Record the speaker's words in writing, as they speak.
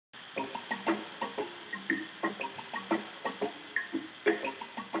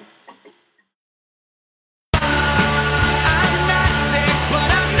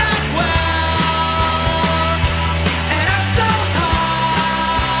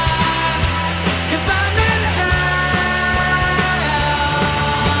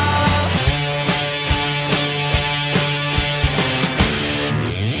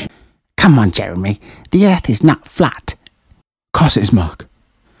Come on, Jeremy. The Earth is not flat. Of course it is, Mark.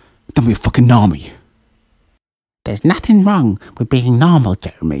 Don't be a fucking normie. There's nothing wrong with being normal,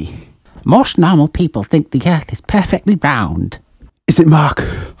 Jeremy. Most normal people think the Earth is perfectly round. Is it, Mark?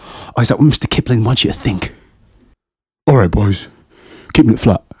 Or is that what Mr. Kipling wants you to think? Alright, boys. Keeping it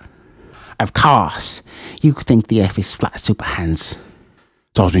flat. Of course. You think the Earth is flat, Superhands.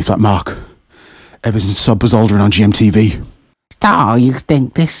 It's always been flat, Mark. Ever since I was Aldrin on GMTV. So, you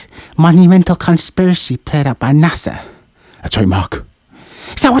think this monumental conspiracy played out by NASA? That's right, Mark.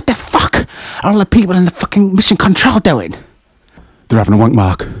 So what the fuck are all the people in the fucking mission control doing? They're having a wank,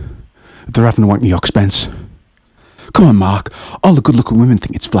 Mark. They're having a wank at your expense. Come on, Mark. All the good-looking women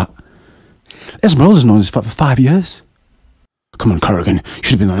think it's flat. Esmeralda's known it's flat for 5 years. Come on, Corrigan. You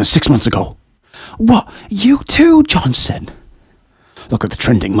should have been on it 6 months ago. What? You too, Johnson? Look at the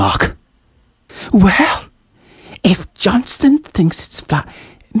trending, Mark. Well, if Johnson thinks it's flat,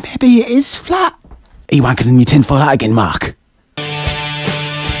 maybe it is flat. Are you wanking in your tinfoil hat again, Mark?